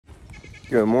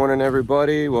Good morning,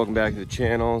 everybody. Welcome back to the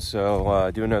channel. So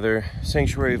do another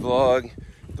sanctuary vlog.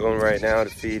 Going right now to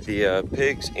feed the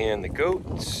pigs and the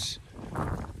goats.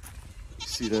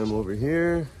 See them over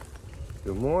here.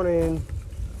 Good morning.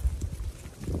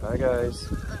 Hi guys.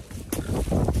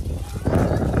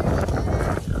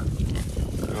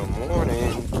 Good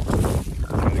morning.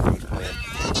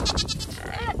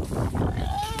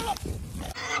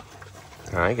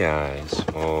 Hi guys.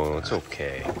 Oh, it's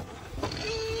okay.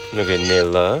 Look at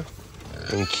Nilla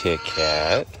and Kit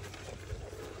Kat.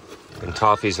 And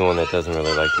Toffee's the one that doesn't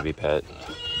really like to be pet.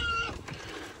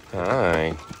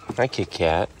 Hi. Hi, Kit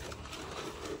Kat.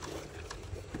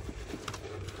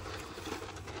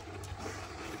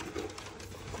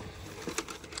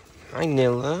 Hi,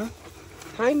 Nilla.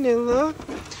 Hi, Nilla.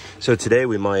 So today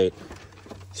we might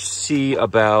see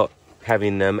about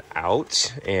having them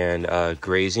out and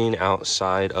grazing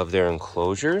outside of their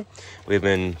enclosure. We've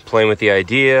been playing with the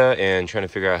idea and trying to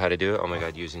figure out how to do it. Oh my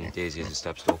God, using Daisy as a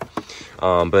step stool.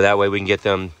 But that way we can get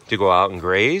them to go out and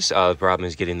graze. The problem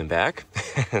is getting them back.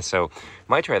 So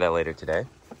might try that later today.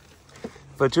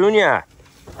 Petunia,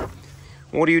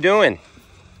 what are you doing?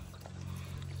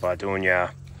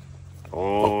 Petunia.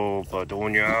 Oh,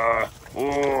 Petunia.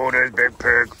 Oh, this big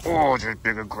pig. Oh, this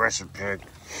big aggressive pig.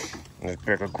 This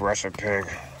big aggressive pig.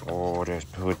 Oh, this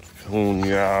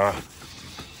Petunia.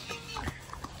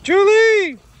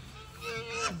 Julie!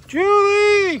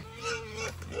 Julie!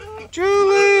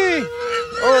 Julie!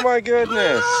 Oh my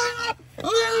goodness.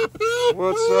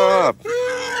 What's up?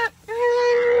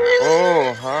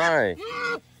 Oh, hi.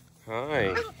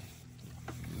 Hi.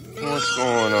 What's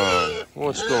going on?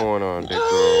 What's going on, big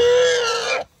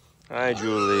girl? Hi,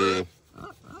 Julie.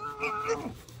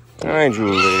 Hi,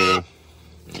 Julie.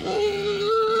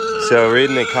 So,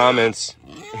 reading the comments,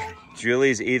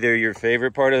 Julie's either your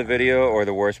favorite part of the video or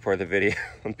the worst part of the video.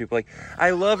 And people are like, I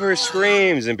love her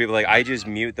screams. And people are like, I just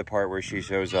mute the part where she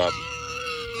shows up.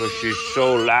 Because she's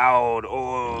so loud.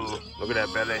 Oh, look at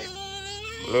that belly.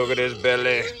 Look at his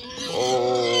belly.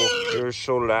 Oh, you're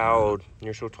so loud.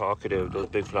 You're so talkative. Those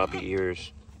big floppy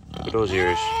ears. Look at those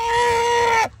ears.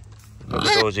 Look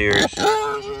at those ears.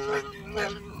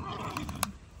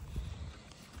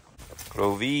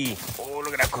 Clovey. Oh,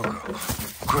 look at that girl.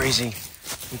 Crazy.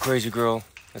 You crazy girl.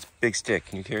 That's a big stick.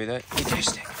 Can you carry that? Get that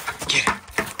stick. Get it.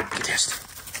 Get that stick.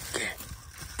 Get it.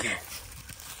 Get it.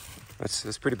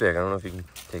 That's pretty big. I don't know if you can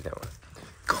take that one.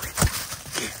 Go ahead.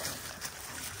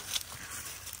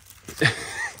 Get it.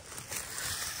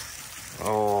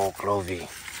 Oh, Clovey.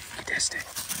 Get that stick.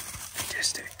 Get that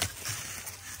stick.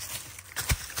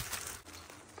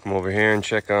 Come over here and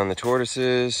check on the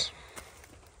tortoises.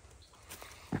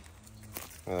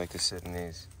 I like to sit in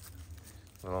these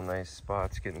little nice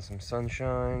spots, getting some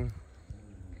sunshine.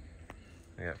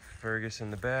 We got Fergus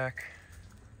in the back.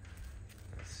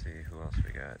 Let's see who else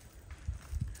we got.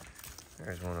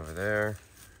 There's one over there.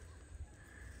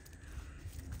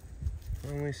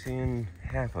 I'm only seeing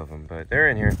half of them, but they're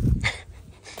in here.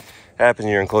 Happens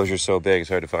your enclosure's so big, it's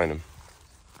hard to find them.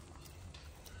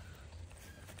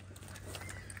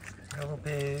 Hello,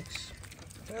 pigs.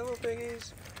 Hello,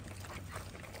 piggies.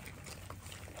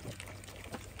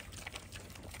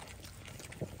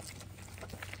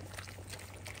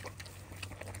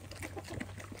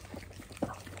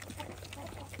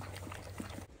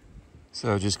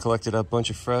 So just collected a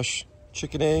bunch of fresh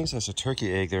chicken eggs. That's a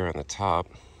turkey egg there on the top.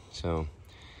 So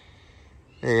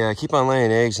they keep on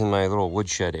laying eggs in my little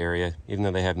woodshed area, even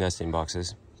though they have nesting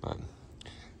boxes. But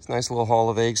it's a nice little haul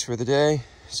of eggs for the day.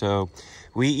 So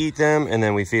we eat them and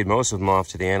then we feed most of them off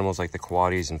to the animals like the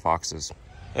coatis and foxes.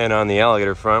 And on the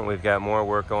alligator front, we've got more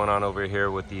work going on over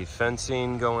here with the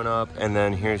fencing going up. And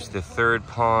then here's the third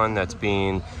pond that's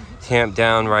being tamped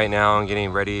down right now and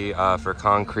getting ready for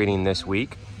concreting this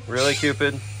week. Really,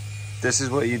 Cupid? This is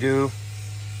what you do?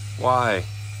 Why?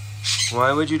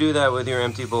 Why would you do that with your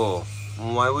empty bowl?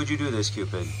 Why would you do this,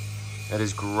 Cupid? That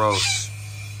is gross.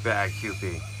 Bad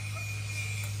Cupid.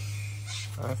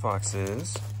 Hi,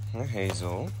 foxes. Hi,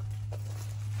 Hazel.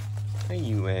 Hi,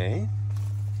 Yue.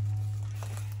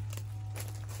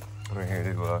 We're here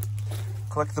to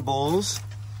collect the bowls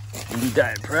and do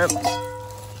diet prep.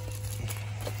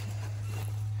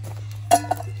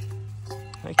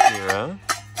 Hi, Kira.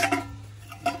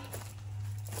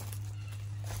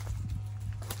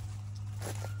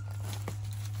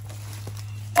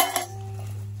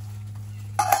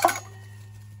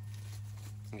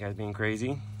 You guys being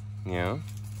crazy? Yeah.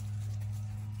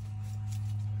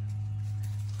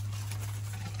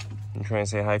 You trying to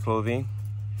say hi, Clovey?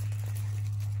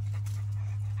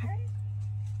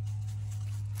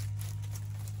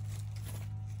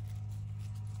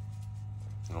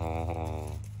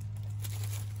 Oh.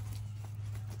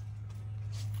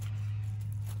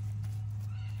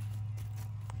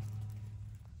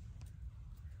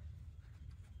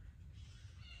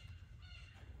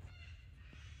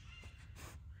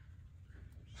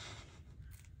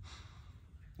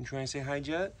 You trying to say hi,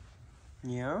 Jet?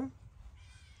 Yeah?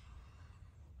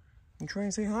 You trying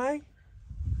to say hi?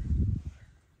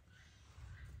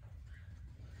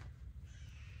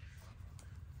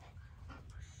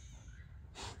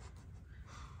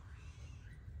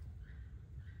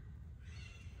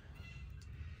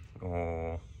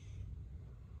 Oh,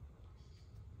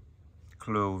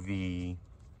 Clovey.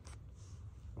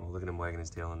 Oh, look at him wagging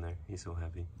his tail in there. He's so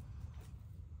happy.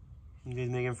 You guys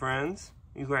making friends?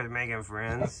 You guys making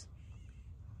friends?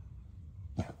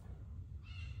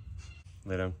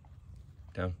 Lay down.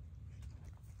 Down.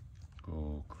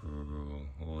 Go, girl.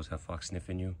 Oh, is that fox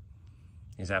sniffing you?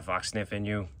 Is that fox sniffing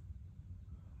you?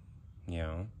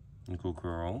 Yeah. Go,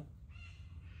 girl.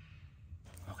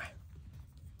 Okay.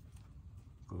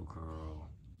 Go, girl.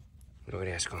 Look at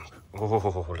that skunk.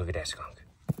 Oh, look at that skunk.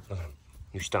 Look at him.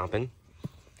 You stomping?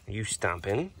 You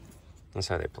stomping? That's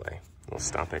how they play. They'll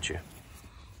stomp at you.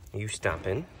 You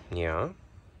stomping? Yeah.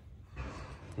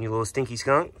 You little stinky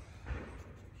skunk?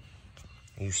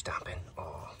 You stomping?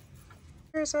 Oh.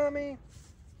 Here's Sammy.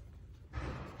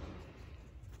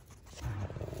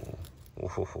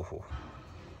 Oh.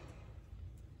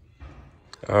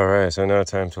 All right, so now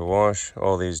time to wash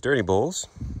all these dirty bowls.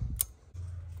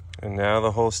 And now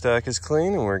the whole stack is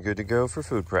clean and we're good to go for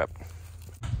food prep.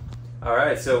 All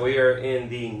right, so we are in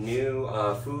the new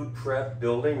food prep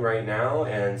building right now.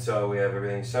 And so we have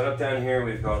everything set up down here.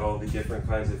 We've got all the different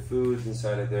kinds of foods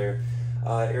inside of their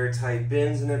airtight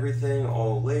bins and everything,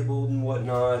 all labeled and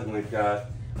whatnot. And we've got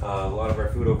a lot of our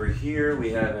food over here.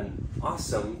 We have an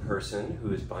awesome person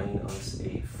who is buying us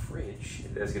a fridge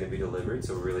that's gonna be delivered.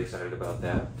 So we're really excited about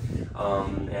that.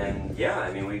 And yeah,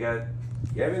 I mean, we got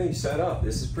everything set up.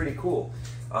 This is pretty cool.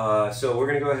 So we're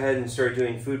gonna go ahead and start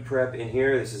doing food prep in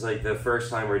here. This is like the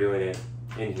first time we're doing it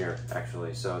in here,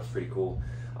 actually, so it's pretty cool.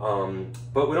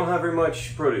 But we don't have very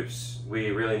much produce.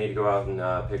 We really need to go out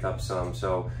and pick up some.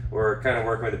 So we're kind of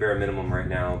working with the bare minimum right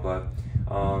now, but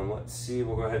let's see,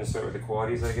 we'll go ahead and start with the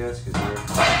quaddies, I guess,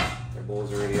 because their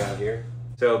bowls are already out here.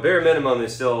 So bare minimum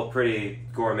is still pretty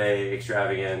gourmet,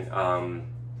 extravagant.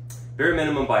 Bare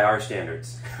minimum by our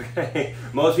standards. Okay?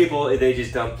 Most people, they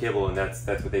just dump kibble and that's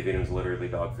what they feed them, is literally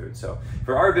dog food. So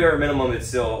for our bare minimum, it's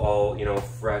still all, you know,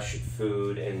 fresh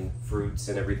food and fruits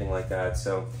and everything like that.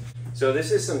 So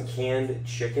this is some canned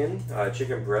chicken,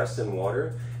 chicken breast and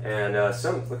water, and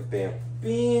look at Bam.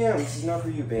 Bam, this is not for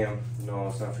you, Bam. No,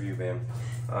 it's not for you, Bam.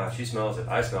 She smells it,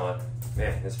 I smell it.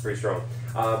 Man, it's pretty strong.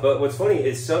 But what's funny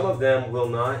is some of them will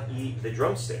not eat the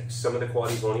drumsticks. Some of the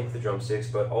quaddies won't eat the drumsticks,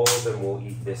 but all of them will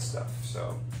eat this stuff.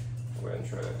 So we'll go ahead and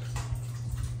try to.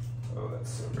 Oh,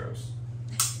 that's so gross.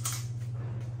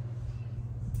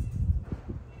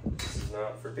 This is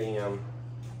not for Bam.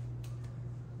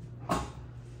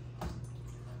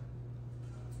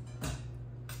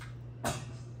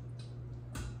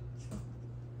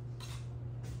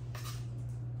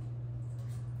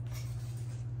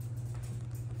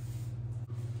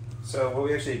 So what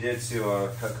we actually did to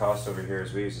cut costs over here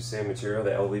is we used the same material,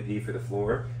 the LVP for the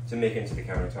floor, to make it into the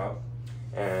countertop.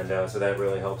 And so that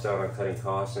really helps out on cutting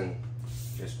costs and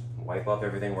just wipe up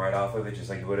everything right off of it, just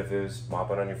like you would if it was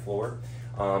mopping on your floor.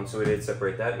 So we did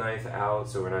separate that knife out,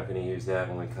 so we're not going to use that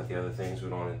when we cut the other things. We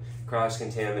don't want to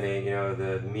cross-contaminate, you know,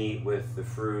 the meat with the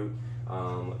fruit.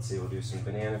 Let's see, we'll do some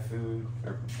banana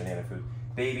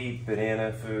baby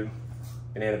banana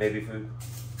baby food.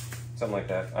 Something like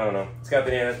that. I don't know. It's got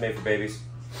bananas made for babies.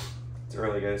 It's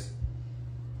early, guys.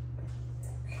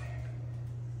 Okay.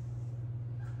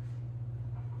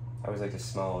 I always like to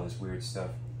smell all this weird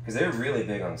stuff because they're really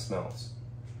big on smells.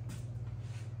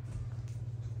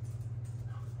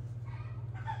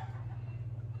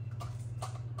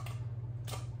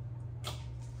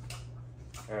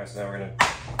 All right, so now we're gonna do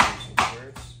some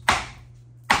carrots.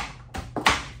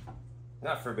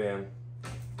 Not for Bam.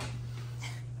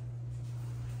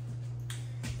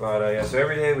 But yeah, so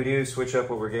every day we do switch up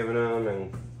what we're giving them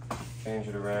and change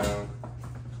it around.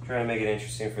 Trying to make it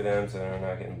interesting for them so they're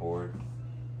not getting bored.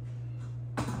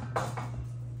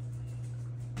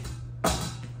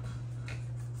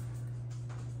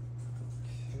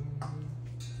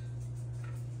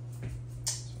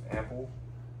 Some apple.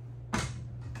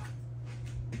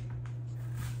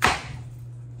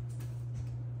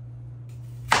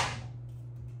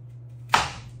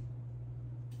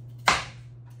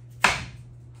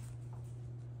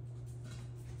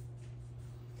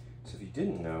 So if you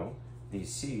didn't know,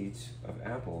 these seeds of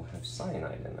apple have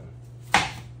cyanide in them.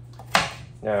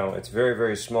 Now, it's very,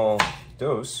 very small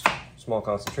dose, small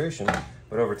concentration,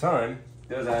 but over time, it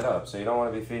does add up. So you don't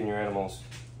want to be feeding your animals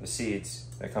the seeds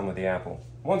that come with the apple.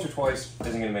 Once or twice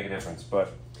isn't going to make a difference,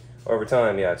 but over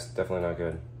time, yeah, it's definitely not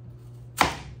good.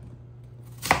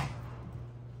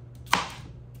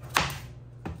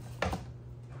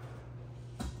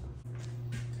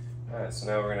 Alright, so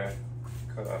now we're gonna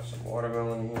cut off some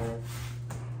watermelon here.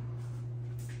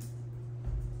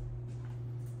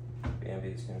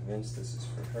 Bambi's convinced this is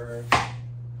for her.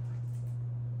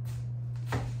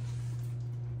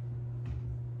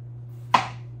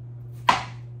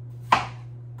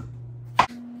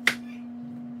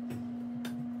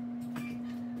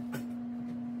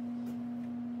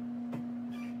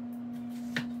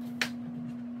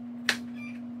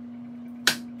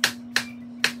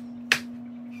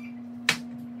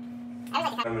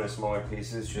 I'm in smaller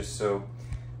pieces just so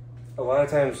a lot of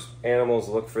times animals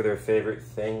look for their favorite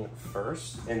thing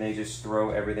first and they just throw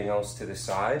everything else to the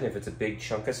side. If it's a big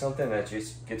chunk of something that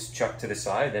just gets chucked to the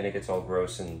side, then it gets all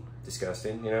gross and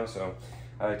disgusting, you know? So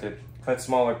I like to cut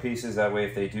smaller pieces, that way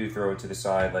if they do throw it to the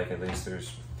side, like at least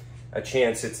there's a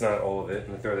chance it's not all of it.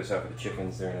 I'm gonna throw this out for the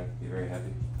chickens, they're gonna be very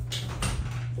happy.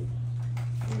 Here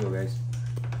you go, guys.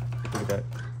 Look at that.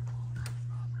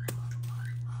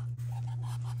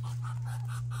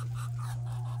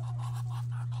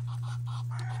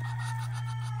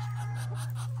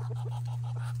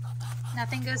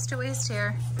 Nothing goes to waste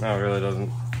here. No, it really doesn't.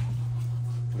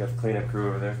 We got the cleanup crew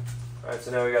over there. All right,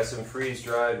 so now we got some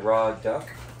freeze-dried raw duck.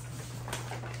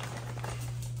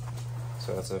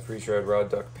 So that's a freeze-dried raw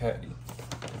duck patty.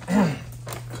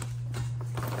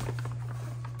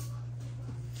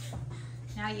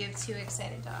 Now you have two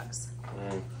excited dogs.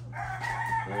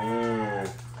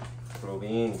 Little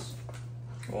beans.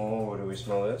 Oh, do we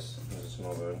smell this? Does it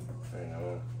smell good? I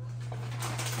know.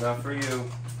 Not for you.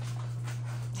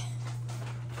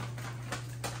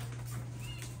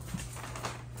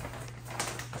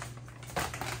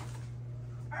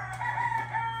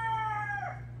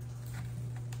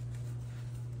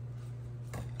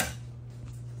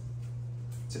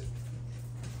 Sit.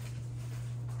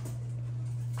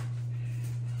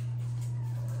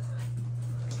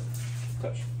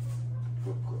 Touch.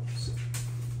 Go, go, sit.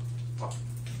 Up.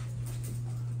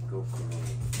 Go, go.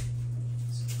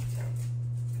 Sit down.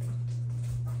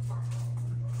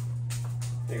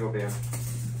 There you go, Bam.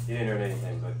 You didn't earn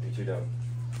anything, but you're too dumb.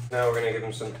 Now we're gonna give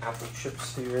him some apple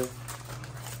chips here.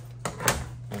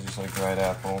 These just like dried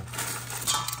apple.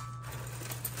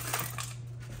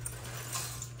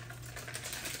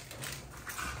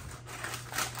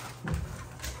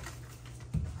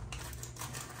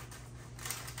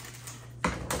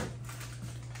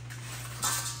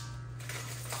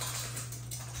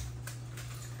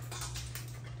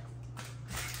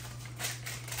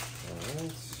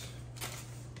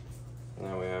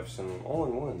 Now we have some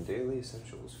all-in-one daily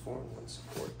essentials 4-in-1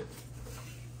 support.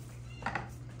 I'm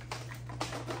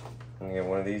gonna get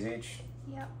one of these each.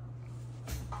 Yep.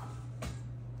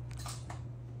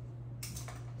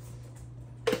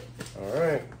 All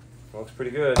right, looks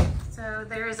pretty good. So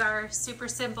there's our super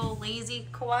simple, lazy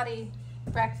coati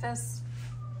breakfast.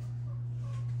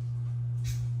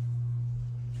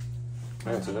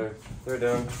 All right, so they're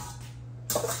done.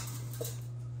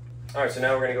 All right, so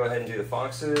now we're gonna go ahead and do the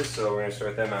foxes. So we're gonna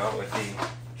start them out with the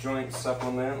joint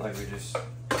supplement, like we just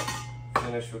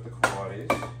finished with the coatis.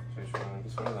 So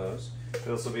just one of those.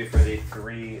 This will be for the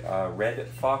 3 red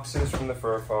foxes from the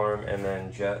fur farm, and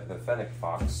then Jet, the fennec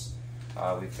fox.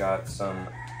 We've got some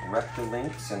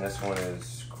rectolinks, and this one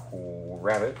is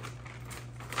rabbit.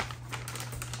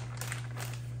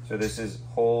 So this is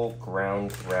whole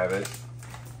ground rabbit.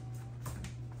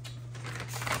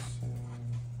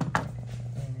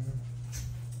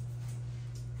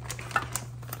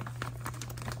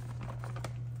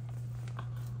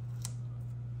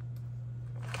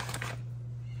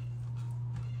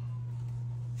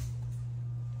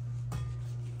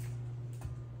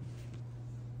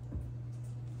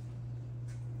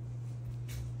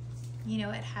 You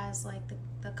know, it has like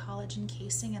the collagen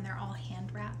casing and they're all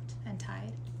hand wrapped and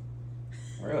tied.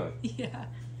 Really? Yeah.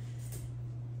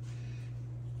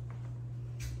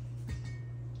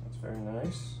 That's very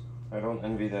nice. I don't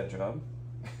envy that job.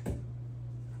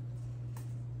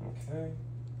 Okay.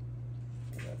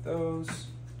 We got those.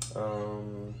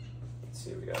 Let's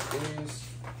see, we got these.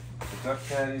 The duck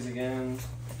patties again.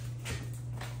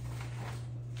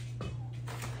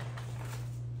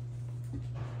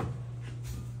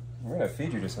 We're gonna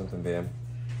feed you to something, Bam.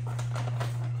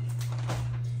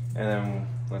 And then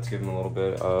let's give him a little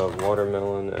bit of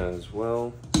watermelon as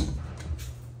well.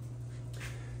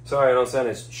 Sorry I don't sound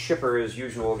as chipper as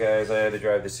usual, guys. I had to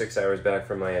drive the 6 hours back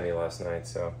from Miami last night,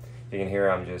 so you can hear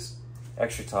I'm just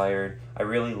extra tired. I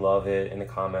really love it in the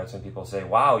comments when people say,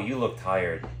 wow, you look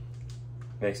tired.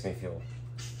 Makes me feel...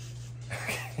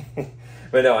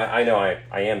 But no, I know I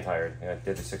am tired. I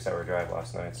did the 6 hour drive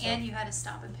last night. So. And you had to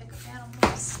stop and pick up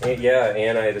animals. Yeah,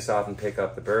 and I had to stop and pick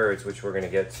up the birds, which we're going to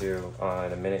get to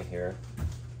in a minute here.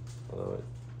 Although it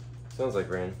sounds like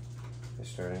rain is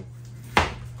starting. I'm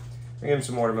gonna give him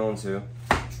some watermelon too.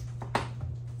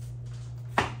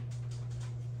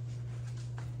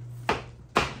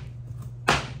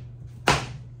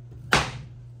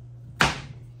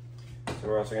 So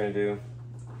we're also gonna do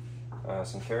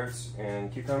some carrots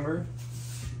and cucumber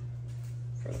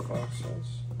for the foxes.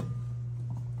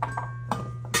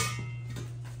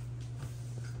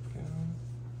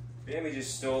 Bambi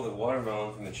just stole the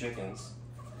watermelon from the chickens.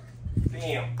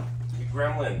 Bam! You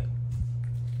gremlin.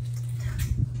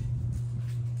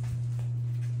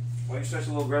 Why are you such a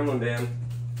little gremlin, Bam?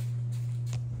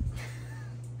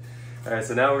 Alright,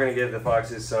 so now we're going to give the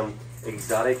foxes some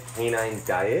exotic canine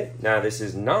diet. Now this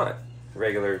is not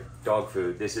regular dog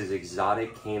food. This is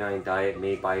exotic canine diet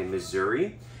made by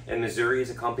Missouri. And Missouri is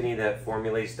a company that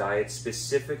formulates diets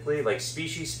specifically, like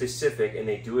species specific, and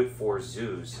they do it for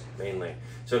zoos mainly.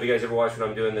 So if you guys ever watch when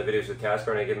I'm doing the videos with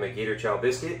Casper and I give him a gator chow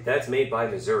biscuit, that's made by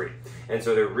Missouri. And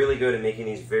so they're really good at making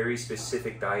these very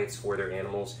specific diets for their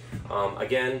animals.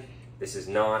 Again, this is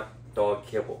not dog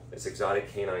kibble. It's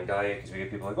exotic canine diet, because we get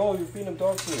people like, oh, you're feeding them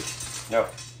dog food. No,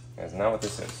 that's not what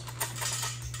this is.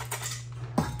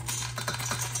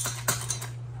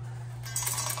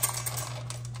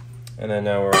 And then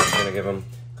now we're also going to give them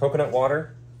coconut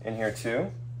water in here too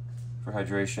for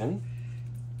hydration,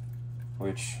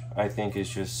 which I think is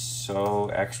just so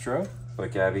extra,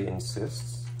 but Gabby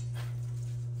insists.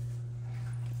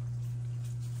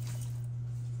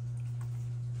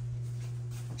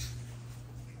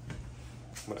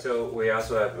 So we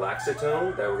also have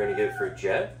Laxatone that we're going to give for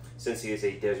Jet. Since he is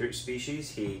a desert species,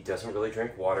 he doesn't really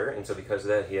drink water, and so because of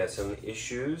that, he has some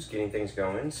issues getting things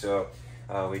going. So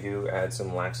we do add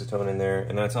some Laxatone in there,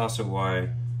 and that's also why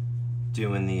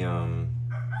doing the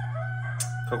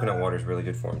coconut water is really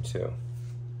good for him too.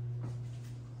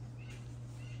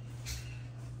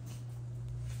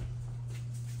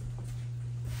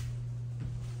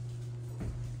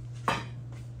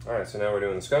 All right, so now we're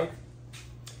doing the skunk.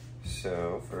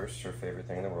 So first, our favorite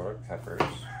thing in the world are peppers.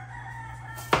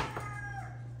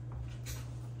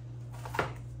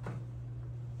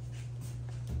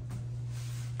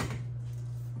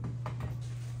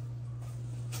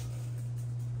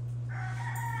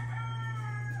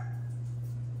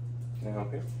 Can I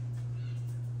help you?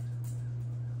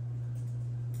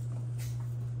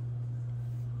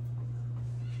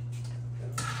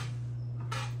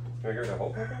 Can I give her the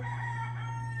whole pepper?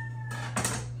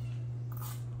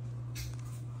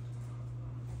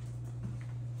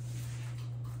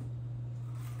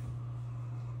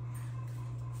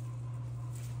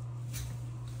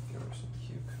 Give her some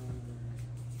cucumber.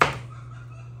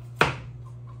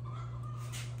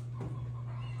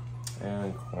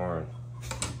 And corn.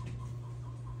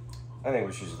 I think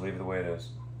we should just leave it the way it is.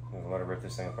 Let her rip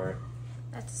this thing apart.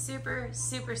 That's a super,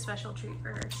 super special treat for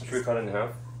her. Should we cut it in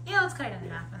half? Yeah, let's cut it in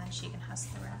half and then she can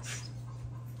husk the rest.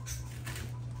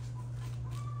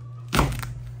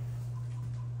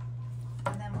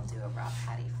 And then we'll do a raw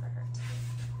patty for her too.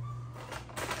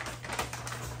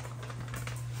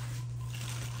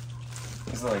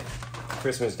 This is like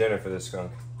Christmas dinner for this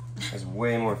skunk. Has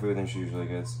way more food than she usually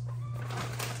gets.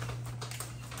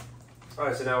 All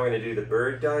right, so now we're gonna do the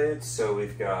bird diet. So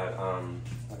we've got,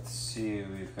 let's see,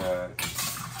 we've got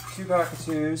 2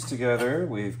 cockatoos together.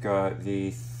 We've got the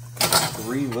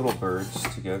 3 little birds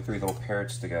together, 3 little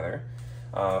parrots together.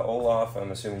 Olaf,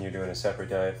 I'm assuming you're doing a separate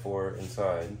diet for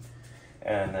inside.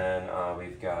 And then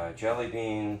we've got Jelly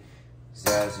Bean,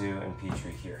 Zazu, and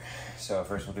Petrie here. So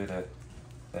first we'll do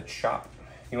the chop.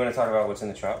 You wanna talk about what's in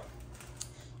the chop?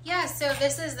 Yeah, so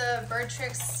this is the Bird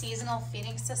Tricks seasonal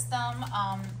feeding system.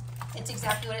 It's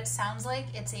exactly what it sounds like.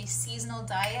 It's a seasonal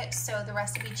diet, so the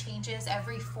recipe changes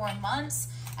every 4 months,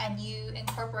 and you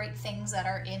incorporate things that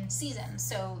are in season.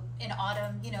 So in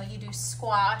autumn, you know, you do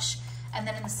squash, and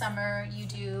then in the summer, you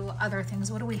do other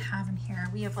things. What do we have in here?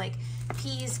 We have like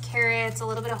peas, carrots, a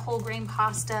little bit of whole grain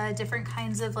pasta, different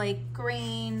kinds of like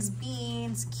grains,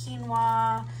 beans,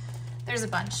 quinoa. There's a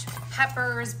bunch.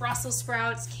 Peppers, Brussels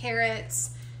sprouts,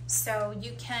 carrots. So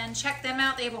you can check them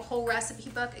out. They have a whole recipe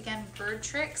book, again, Bird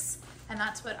Tricks, and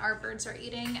that's what our birds are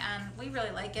eating, and we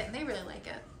really like it, and they really like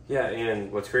it. Yeah,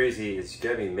 and what's crazy is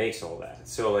Gabby makes all that.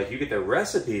 So like you get the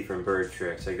recipe from Bird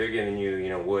Tricks, like they're giving you, you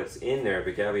know, what's in there,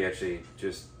 but Gabby actually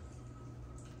just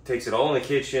takes it all in the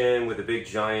kitchen with a big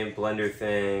giant blender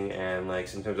thing and like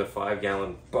sometimes a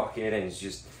 5-gallon bucket and is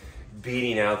just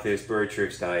beating out this Bird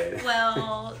Tricks diet.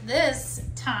 Well, this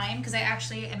time, because I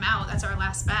actually am out, that's our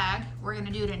last bag, we're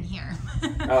gonna do it in here.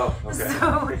 Oh, okay.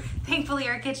 So thankfully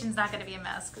our kitchen's not gonna be a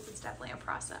mess because it's definitely a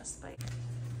process. But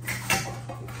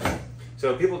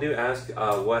So people do ask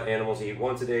what animals eat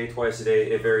once a day, twice a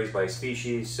day. It varies by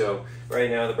species. So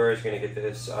right now the bird's going to get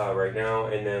this right now,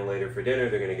 and then later for dinner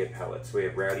they're going to get pellets. We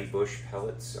have ratty bush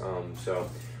pellets. A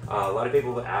lot of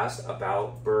people have asked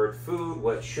about bird food.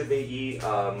 What should they eat?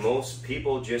 Most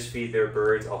people just feed their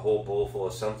birds a whole bowl full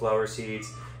of sunflower seeds,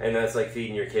 and that's like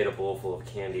feeding your kid a bowl full of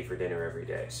candy for dinner every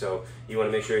day. So you want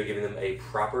to make sure you're giving them a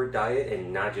proper diet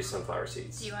and not just sunflower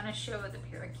seeds. Do you want to show what the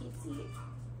parakeets eat?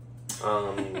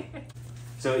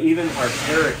 So even our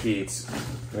parakeets,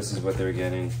 this is what they're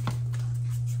getting.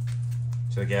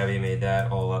 So Gabby made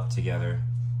that all up together.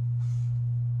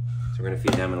 So we're gonna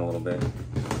feed them in a little bit.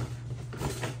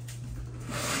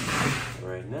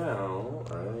 Right now,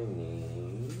 I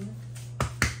need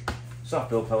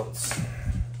soft-bill pellets.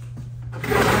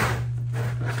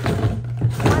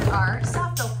 What are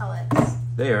soft-bill pellets?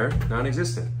 They are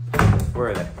non-existent. Where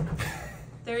are they?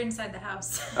 They're inside the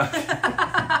house.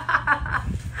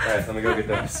 All right, let me go get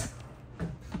those.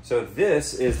 So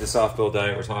this is the soft-bill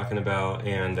diet we're talking about,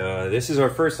 and this is our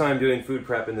first time doing food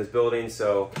prep in this building,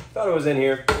 so thought it was in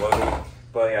here. It wasn't.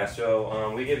 But yeah,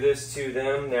 so we give this to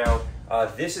them. Now,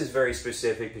 this is very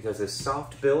specific because the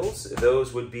soft bills,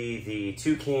 those would be the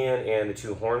toucan and the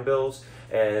two hornbills,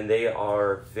 and they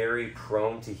are very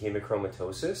prone to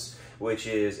hemochromatosis, which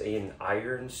is an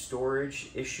iron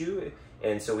storage issue.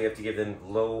 And so we have to give them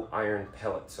low iron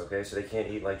pellets, okay? So they can't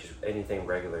eat like just anything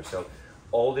regular. So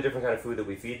all the different kind of food that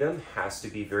we feed them has to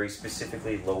be very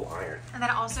specifically low iron. And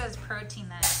that also has protein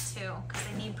in it too, because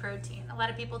they need protein. A lot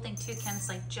of people think toucans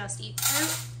like just eat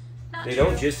fruit. Not They true.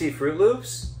 don't just eat Fruit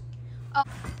Loops? Oh.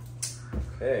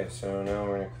 Okay, so now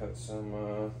we're gonna cut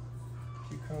some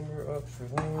cucumber up for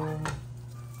them.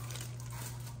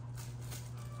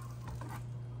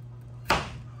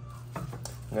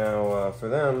 Now for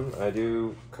them, I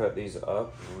do cut these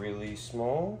up really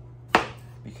small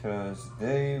because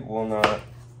they will not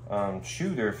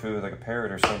chew their food like a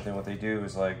parrot or something. What they do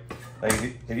is like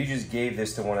if you just gave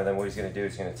this to one of them, what he's gonna do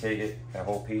is he's gonna take it, that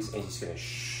whole piece, and he's gonna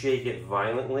shake it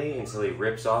violently until he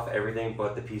rips off everything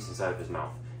but the piece inside of his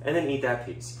mouth. And then eat that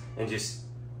piece and just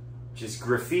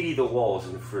graffiti the walls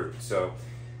in fruit. So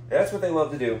that's what they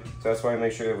love to do. So that's why I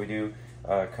make sure that we do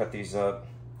cut these up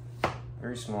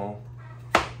very small.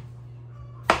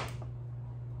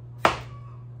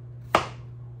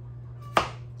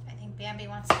 Bambi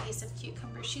wants a piece of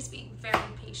cucumber. She's being very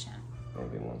patient.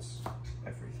 Bambi wants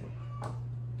everything.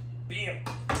 Bam!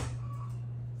 Do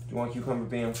you want cucumber,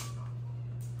 Bam?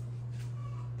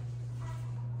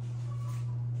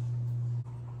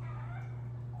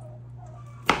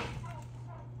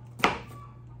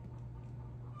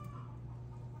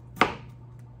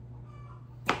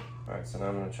 Alright, so now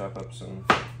I'm going to chop up some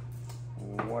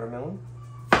watermelon.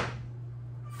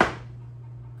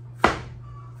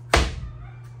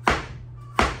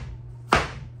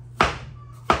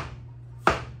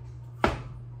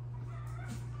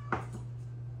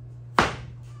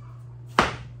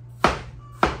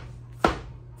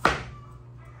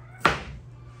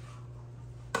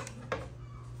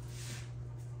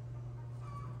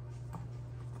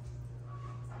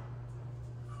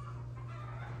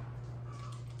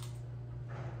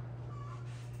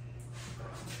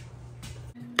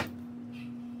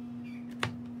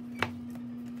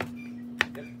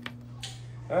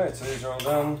 Alright, so these are all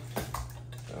done.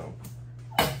 So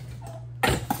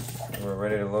we're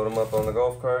ready to load them up on the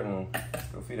golf cart and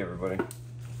go feed everybody.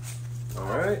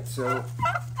 Alright, so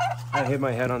I hit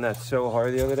my head on that so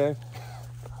hard the other day.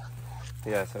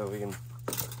 Yeah, so we can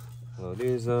load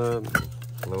these up,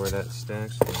 lower that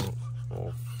stack so they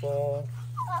won't fall.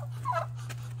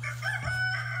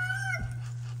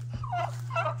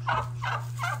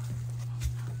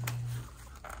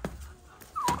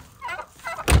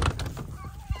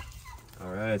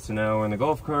 Alright, so now we're in the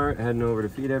golf cart, heading over to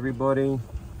feed everybody.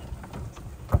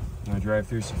 I'm gonna drive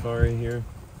through Safari here.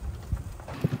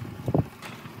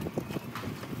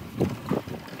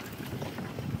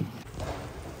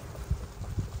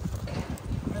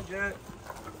 Hi, Jet.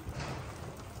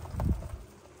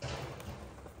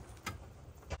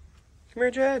 Come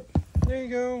here, Jet. There you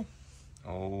go.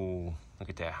 Oh, look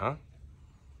at that, huh?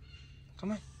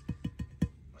 Come on.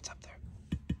 What's up there?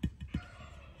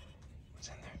 What's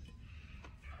in there?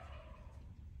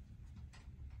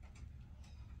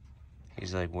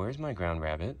 He's like, where's my ground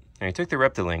rabbit? And he took the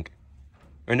reptilink.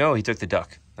 Or no, he took the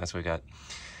duck. That's what we got.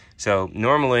 So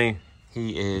normally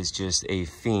he is just a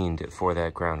fiend for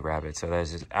that ground rabbit. So that is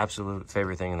his absolute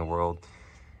favorite thing in the world.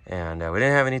 And we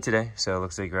didn't have any today, so it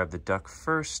looks like he grabbed the duck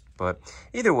first. But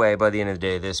either way, by the end of the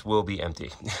day, this will be empty.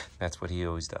 That's what he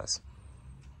always does.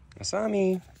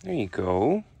 Asami, there you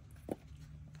go.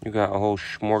 You got a whole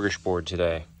smorgasbord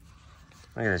today.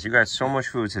 Look at this. You got so much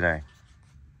food today.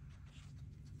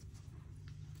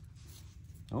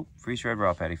 Oh, freeze-dried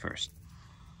raw patty first.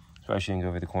 That's why I shouldn't go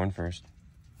over the corn first.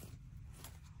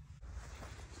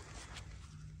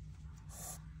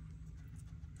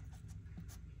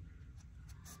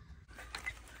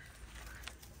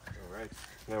 All right,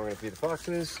 now we're gonna feed the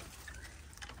foxes.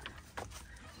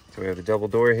 So we have the double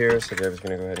door here, so Deb's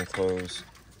gonna go ahead and close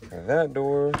that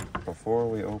door before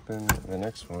we open the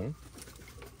next one.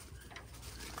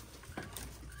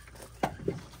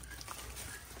 And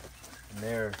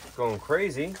they're going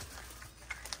crazy.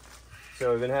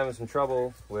 So we've been having some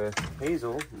trouble with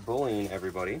Hazel bullying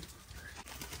everybody.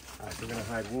 All right, so we're gonna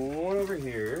hide one over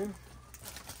here.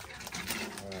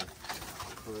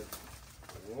 Put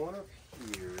one up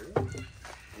here, and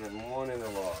then one in the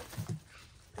log.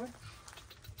 What?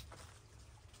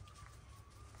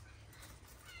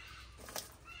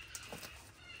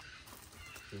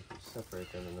 See if you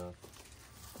separate them enough.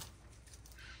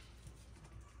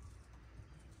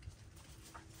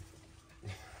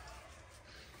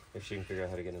 If she can figure out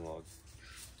how to get in the log.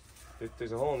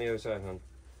 There's a hole on the other side, hon.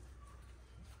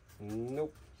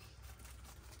 Nope.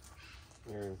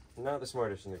 You're not the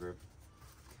smartest in the group.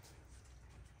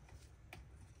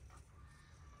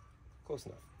 Close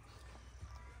enough.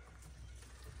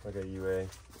 I got UA.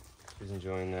 She's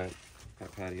enjoying that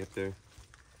patty up there.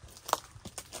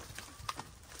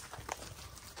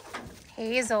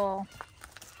 Hazel.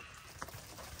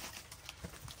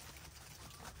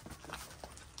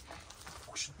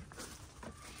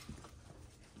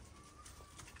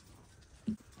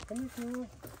 Come here.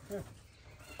 Here.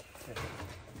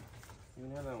 You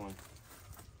can have that one.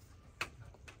 Does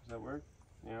that work?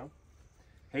 Yeah.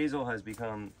 Hazel has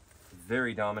become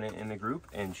very dominant in the group,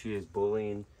 and she is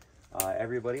bullying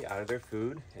everybody out of their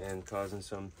food and causing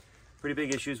some pretty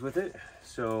big issues with it.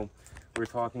 So we're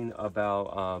talking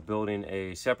about building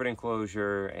a separate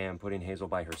enclosure and putting Hazel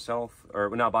by herself,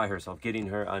 or not by herself, getting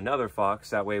her another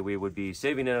fox. That way we would be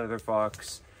saving another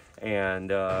fox and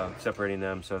separating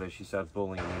them so that she stops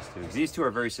bullying these two. These two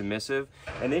are very submissive,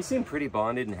 and they seem pretty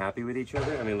bonded and happy with each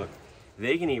other. I mean, look,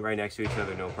 they can eat right next to each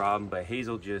other, no problem, but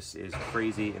Hazel just is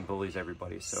crazy and bullies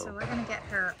everybody. So we're gonna get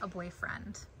her a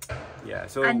boyfriend. Yeah,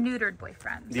 so a neutered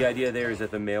boyfriend. The idea there is that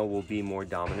the male will be more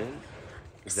dominant.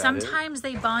 Sometimes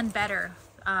they bond better.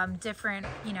 Different,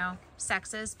 you know,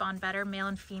 sexes bond better, male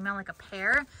and female, like a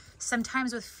pair.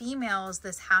 Sometimes with females,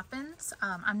 this happens.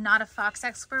 I'm not a fox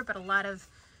expert, but a lot of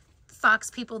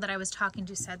fox people that I was talking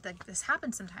to said that this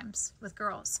happens sometimes with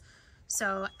girls.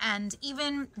 So, and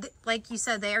even like you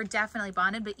said, they are definitely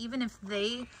bonded, but even if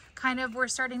they kind of were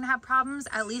starting to have problems,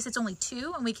 at least it's only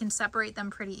 2 and we can separate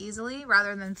them pretty easily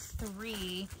rather than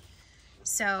 3.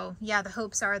 So yeah, the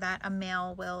hopes are that a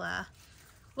male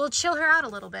will chill her out a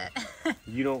little bit.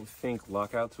 You don't think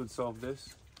lockouts would solve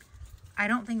this? I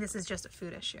don't think this is just a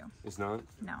food issue. It's not?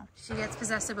 No. She gets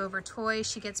possessive over toys.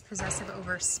 She gets possessive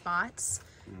over spots.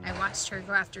 I watched her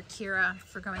go after Kira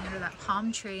for going under that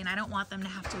palm tree, and I don't want them to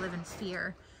have to live in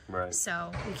fear. Right. So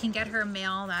we can get her a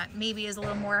male that maybe is a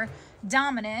little more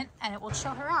dominant, and it will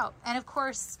chill her out. And of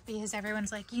course, because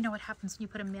everyone's like, you know what happens when you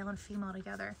put a male and female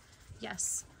together?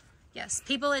 Yes. Yes.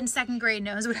 People in 2nd grade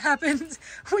knows what happens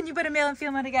when you put a male and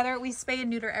female together. We spay and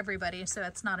neuter everybody, so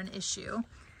that's not an issue.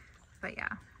 But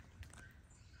yeah.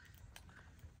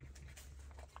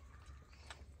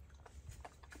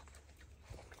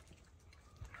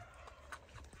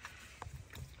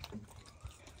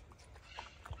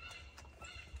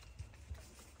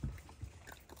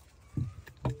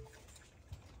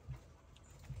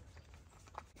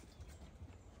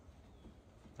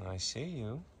 I see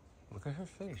you. Look at her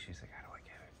face. She's like, how do I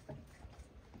get it?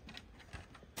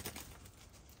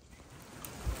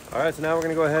 All right, so now we're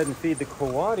gonna go ahead and feed the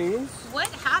coatis. What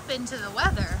happened to the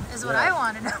weather is what I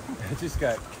want to know. It just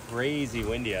got crazy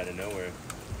windy out of nowhere.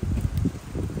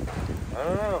 I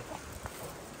don't know.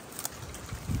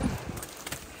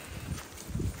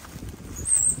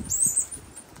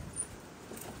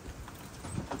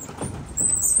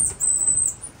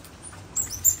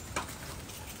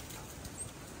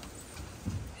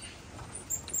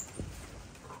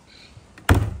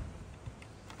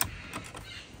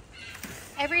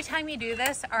 Every time you do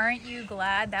this, aren't you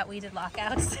glad that we did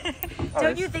lockouts?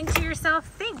 Don't you think to yourself,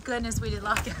 thank goodness we did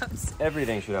lockouts?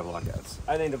 Everything should have lockouts.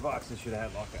 I think the boxes should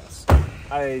have lockouts.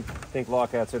 I think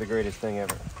lockouts are the greatest thing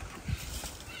ever.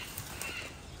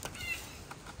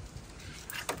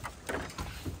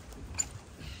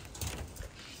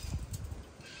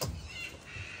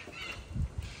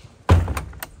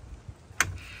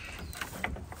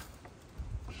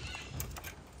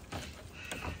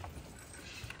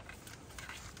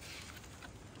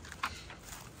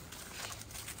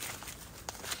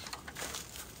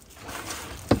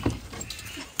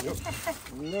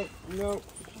 Nope, nope.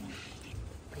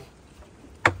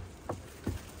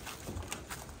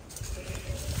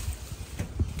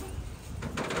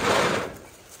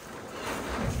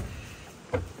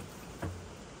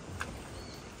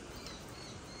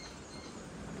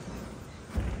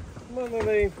 Come on,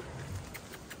 Lily.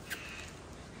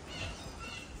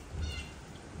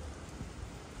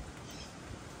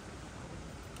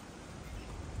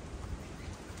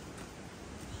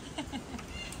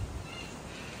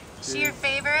 Is she your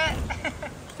favorite?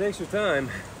 Takes her time.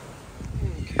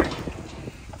 Okay.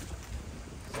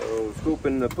 So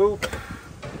scooping the poop.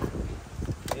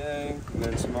 Yay. And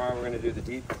then tomorrow we're gonna do the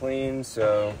deep clean.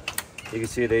 So you can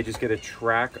see they just get a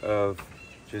track of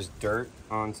just dirt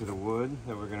onto the wood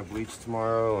that we're gonna bleach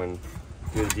tomorrow and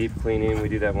do the deep cleaning. We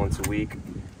do that once a week.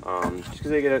 Just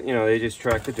because they get, they just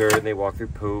track the dirt and they walk through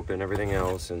poop and everything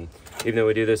else. And even though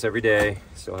we do this every day, it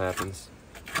still happens.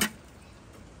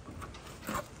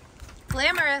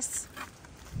 Glamorous.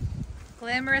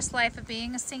 Glamorous life of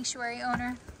being a sanctuary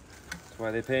owner. That's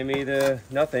why they pay me the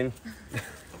nothing.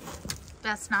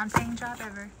 Best non-paying job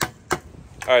ever.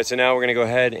 All right, so now we're gonna go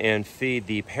ahead and feed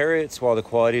the parrots while the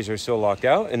qualities are still locked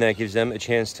out, and that gives them a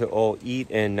chance to all eat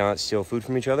and not steal food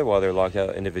from each other while they're locked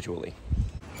out individually.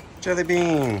 Jelly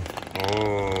bean.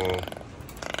 Oh,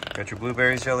 got your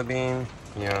blueberries, Jelly bean.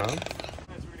 Yeah. So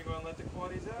we're gonna go and let the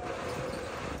qualities out.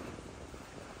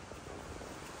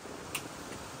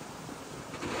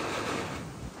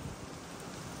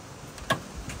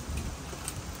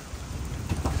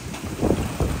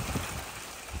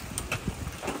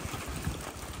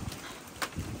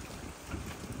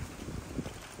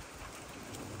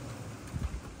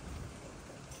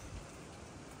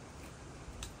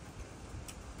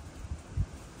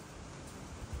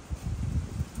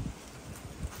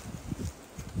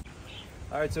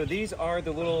 All right, so these are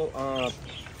the little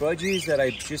budgies that I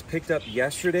just picked up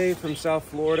yesterday from South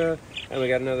Florida. And we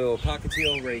got another little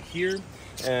cockatiel right here.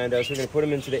 And so we're gonna put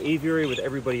them into the aviary with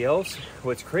everybody else.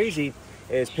 What's crazy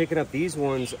is picking up these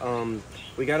ones.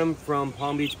 We got them from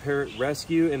Palm Beach Parrot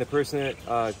Rescue, and the person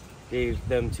that gave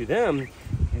them to them,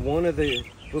 one of the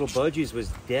little budgies was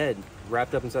dead,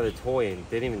 wrapped up inside a toy, and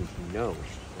they didn't even know.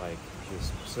 Like,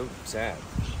 just so sad.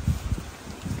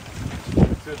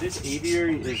 So this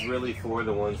aviary is really for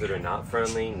the ones that are not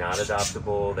friendly, not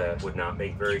adoptable, that would not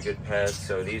make very good pets.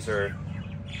 So these are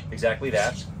exactly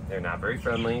that. They're not very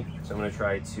friendly. So I'm going to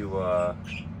try to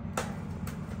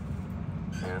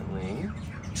gently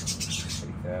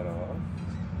take that off.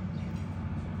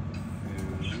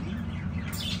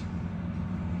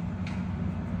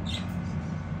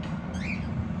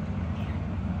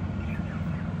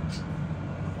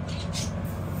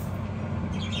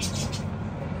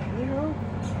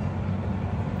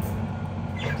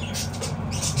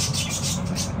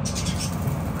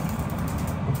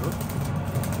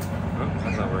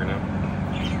 That's not working out.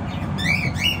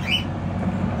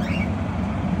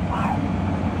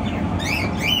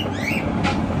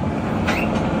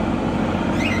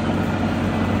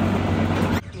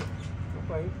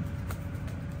 Okay.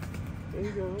 There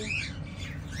you go.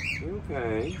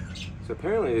 Okay. So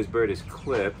apparently this bird is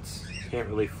clipped. Can't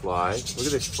really fly. Look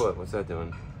at this foot. What's that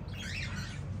doing?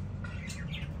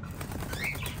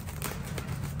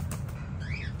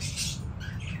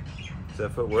 Does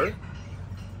that foot work?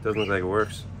 Doesn't look like it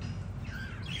works.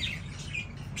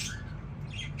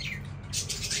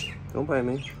 Don't bite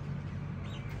me.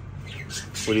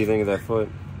 What do you think of that foot?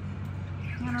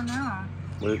 I don't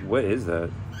know. What is that?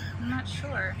 I'm not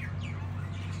sure.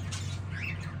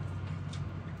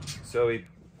 So he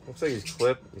looks like he's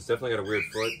clipped. He's definitely got a weird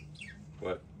foot.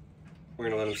 But we're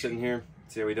gonna let him sit in here,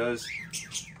 see how he does.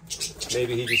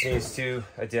 Maybe he just needs to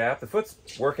adapt. The foot's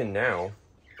working now,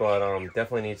 but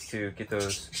definitely needs to get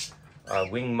those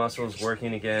wing muscles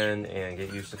working again and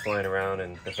get used to flying around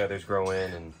and the feathers grow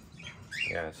in. And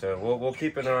yeah, so we'll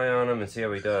keep an eye on him and see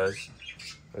how he does.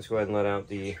 Let's go ahead and let out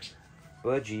the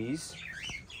budgies.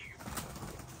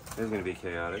 This is gonna be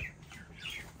chaotic.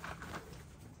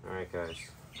 All right, guys.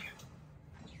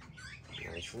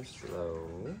 Nice and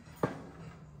slow.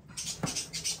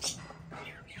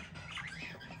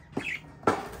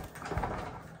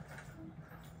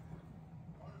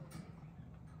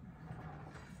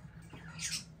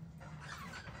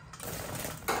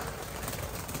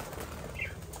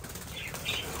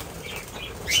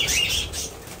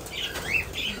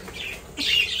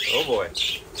 Oh boy.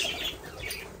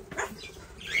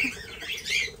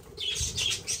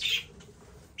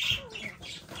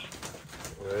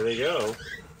 There they go.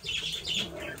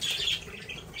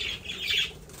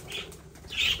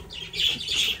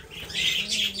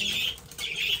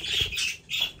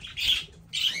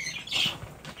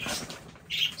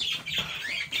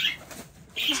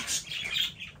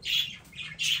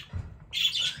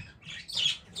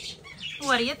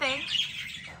 What do you think?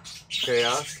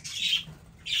 Chaos.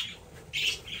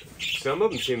 Some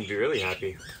of them seem to be really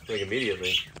happy, like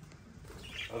immediately.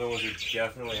 Other ones are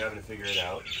definitely having to figure it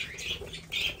out.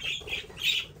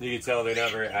 You can tell they're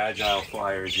not very agile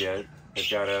flyers yet. They've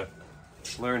got to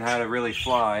learn how to really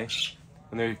fly.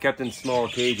 When they're kept in small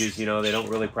cages, you know, they don't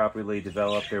really properly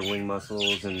develop their wing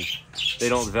muscles and they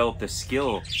don't develop the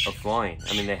skill of flying.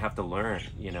 I mean, they have to learn,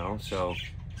 you know, so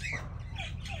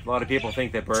a lot of people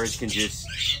think that birds can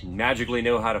just magically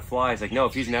know how to fly. It's like, no,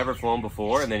 if he's never flown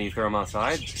before and then you throw him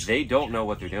outside, they don't know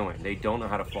what they're doing. They don't know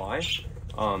how to fly.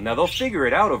 Now, they'll figure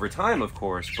it out over time, of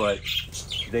course, but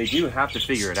they do have to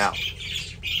figure it out.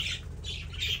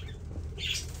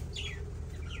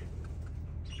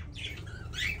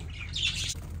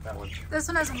 That one. This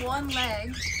one has one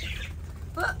leg.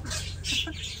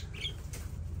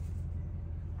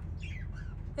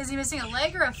 Is he missing a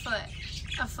leg or a foot?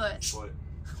 A foot. Foot.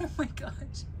 Oh my gosh.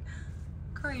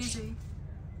 Crazy.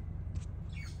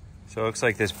 So it looks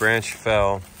like this branch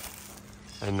fell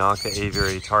and knocked the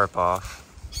aviary tarp off.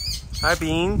 Hi,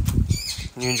 Bean.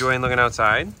 You enjoying looking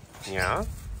outside? Yeah?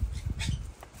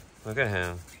 Look at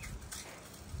him.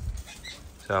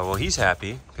 So, well, he's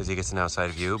happy because he gets an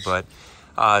outside view, but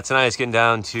tonight it's getting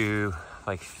down to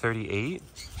like 38,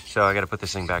 so I got to put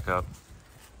this thing back up.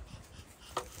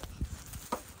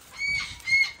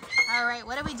 All right,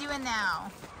 what are we doing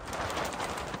now?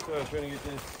 So I'm trying to get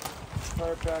this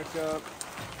tarp back up.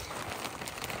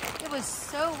 It was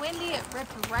so windy, it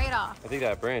ripped right off. I think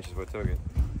that branch is what took it.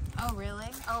 Oh, really?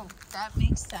 Oh, that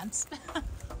makes sense.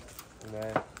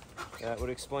 And that would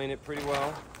explain it pretty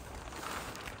well.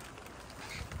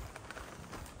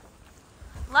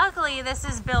 Luckily, this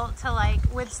is built to like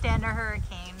withstand a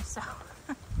hurricane, so.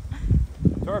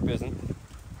 Tarp isn't.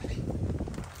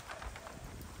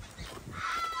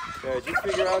 Did you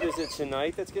figure out, is it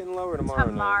tonight that's getting low or tomorrow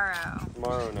Tomorrow. night?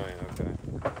 Tomorrow night, okay.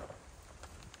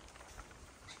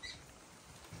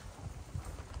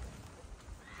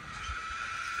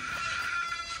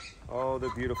 Oh, the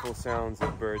beautiful sounds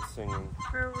of birds singing.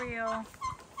 For real.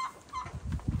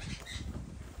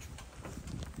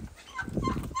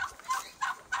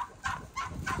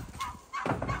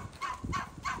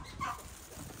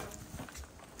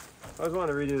 I was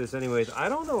wanting to redo this anyways. I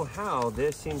don't know how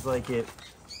this seems like it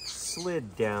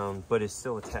slid down, but is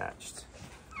still attached.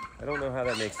 I don't know how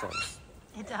that makes sense.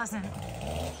 It doesn't.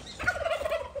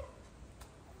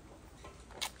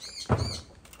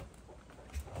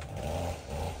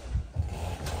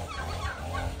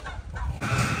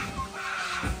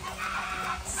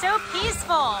 So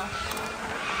peaceful.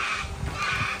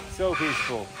 So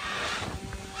peaceful.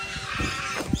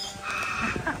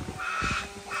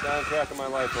 Soundtrack of my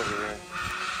life over here.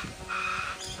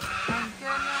 Thank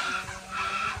goodness.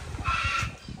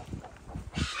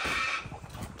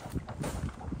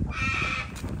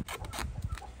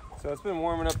 So it's been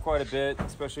warming up quite a bit,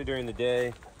 especially during the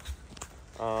day.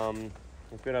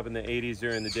 It's been up in the 80s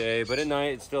during the day, but at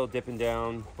night it's still dipping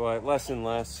down, but less and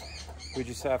less. We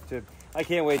just have to, I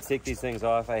can't wait to take these things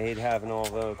off. I hate having all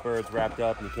the birds wrapped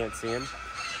up and you can't see them.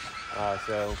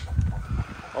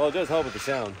 Well, it does help with the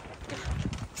sound.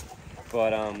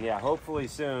 But yeah, hopefully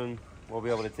soon we'll be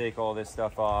able to take all this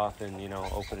stuff off and, you know,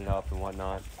 open it up and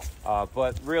whatnot.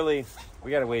 But really,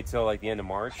 we gotta wait till like the end of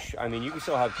March. I mean, you can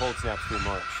still have cold snaps through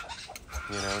March,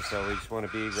 you know, so we just wanna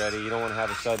be ready. You don't wanna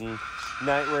have a sudden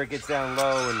night where it gets down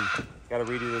low and gotta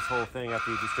redo this whole thing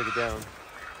after you just took it down.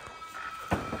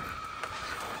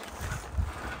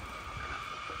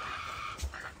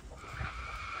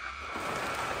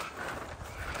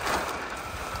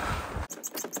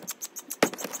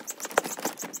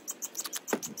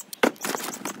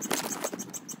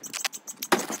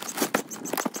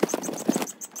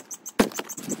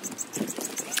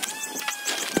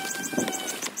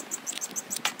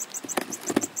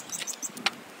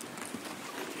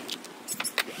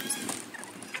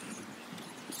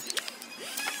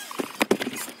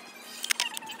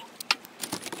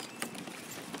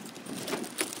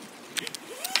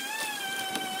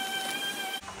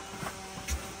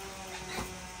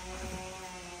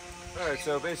 All right,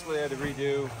 so basically I had to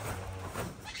redo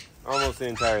almost the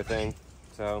entire thing.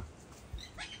 So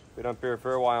been up here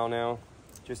for a while now,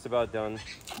 just about done.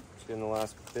 Just getting the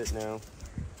last bit now.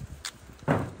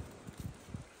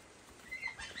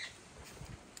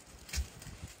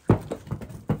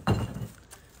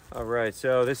 All right,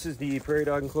 so this is the prairie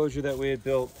dog enclosure that we had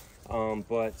built,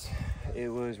 but it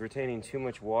was retaining too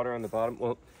much water on the bottom.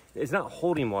 Well, it's not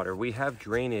holding water. We have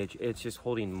drainage. It's just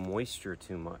holding moisture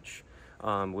too much.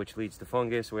 Which leads to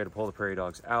fungus. So we had to pull the prairie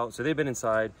dogs out. So they've been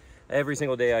inside. Every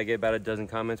single day I get about a dozen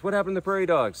comments. What happened to the prairie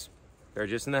dogs? They're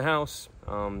just in the house.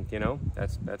 You know,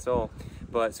 that's all.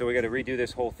 But so we got to redo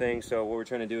this whole thing. So what we're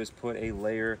trying to do is put a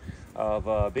layer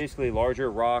of basically larger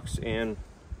rocks and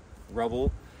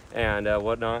rubble and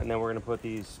whatnot, and then we're going to put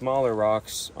these smaller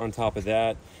rocks on top of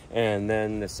that, and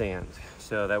then the sand.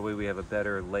 So that way we have a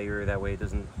better layer. That way it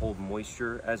doesn't hold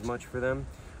moisture as much for them.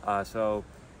 So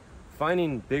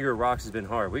finding bigger rocks has been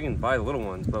hard. We can buy the little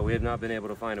ones, but we have not been able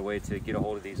to find a way to get a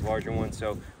hold of these larger ones.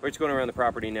 So we're just going around the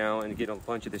property now and getting a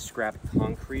bunch of this scrap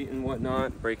concrete and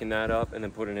whatnot, breaking that up and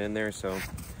then putting it in there. So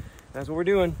that's what we're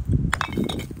doing.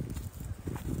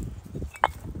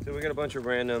 So we got a bunch of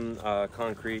random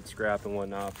concrete scrap and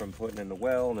whatnot from putting in the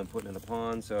well and then putting in the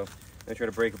pond. So I try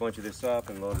to break a bunch of this up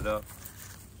and load it up.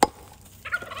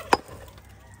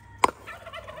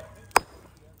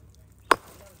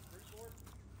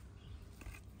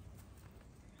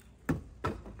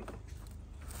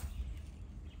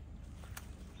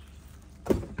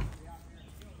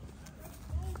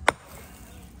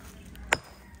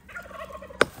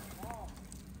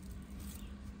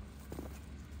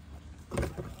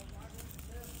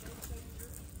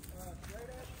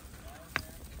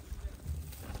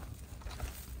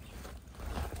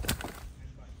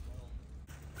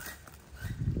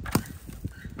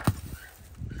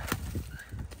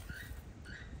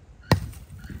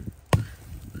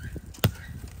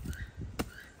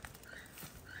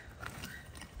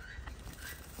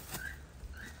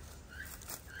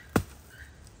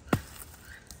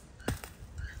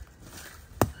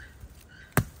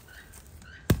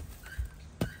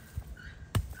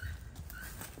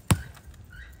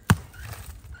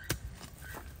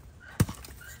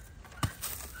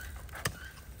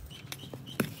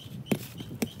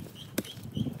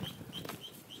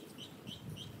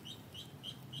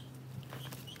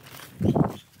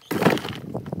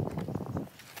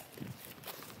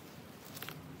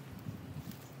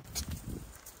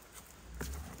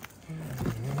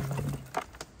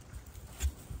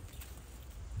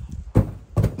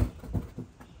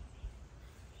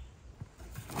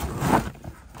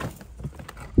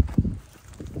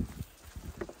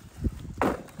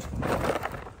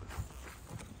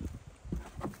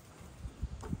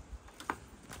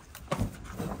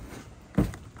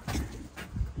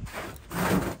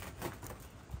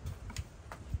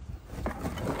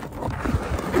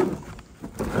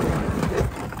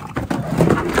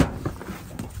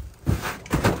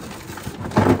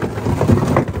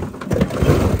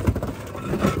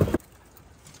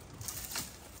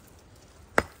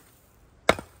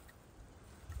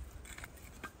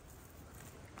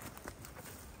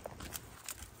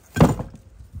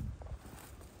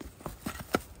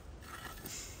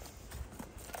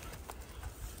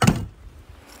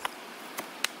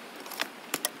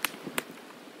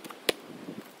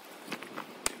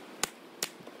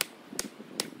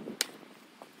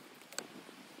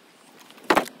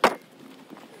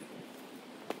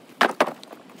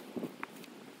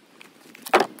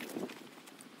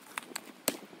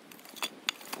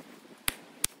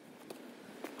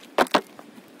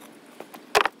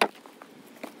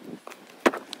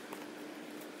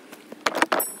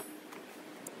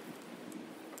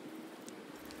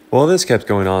 Well, this kept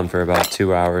going on for about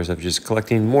 2 hours of just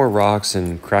collecting more rocks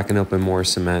and cracking open more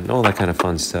cement and all that kind of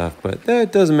fun stuff. But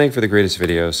that doesn't make for the greatest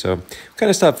video, so kind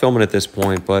of stopped filming at this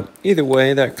point. But either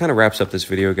way, that kind of wraps up this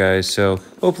video, guys. So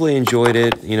hopefully you enjoyed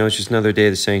it. You know, it's just another day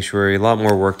of the sanctuary. A lot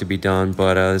more work to be done,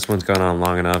 but this one's gone on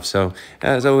long enough. So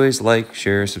as always, like,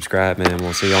 share, subscribe, and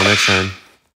we'll see y'all next time.